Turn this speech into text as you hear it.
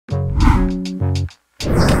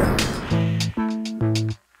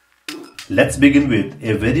Let's begin with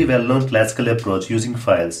a very well-known classical approach using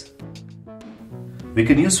files. We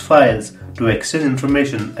can use files to exchange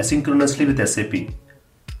information asynchronously with SAP.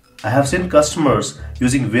 I have seen customers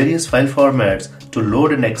using various file formats to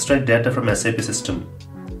load and extract data from SAP system.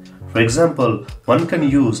 For example, one can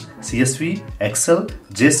use CSV, Excel,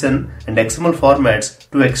 JSON and XML formats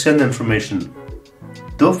to exchange information.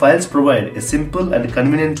 Though files provide a simple and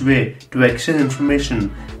convenient way to exchange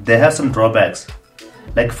information, they have some drawbacks,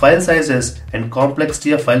 like file sizes and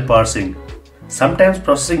complexity of file parsing. Sometimes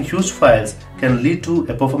processing huge files can lead to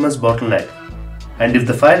a performance bottleneck. And if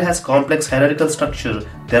the file has complex hierarchical structure,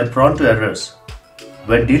 they are prone to errors.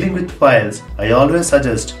 When dealing with files, I always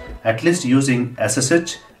suggest at least using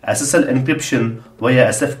SSH, SSL encryption via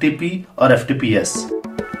SFTP or FTPS.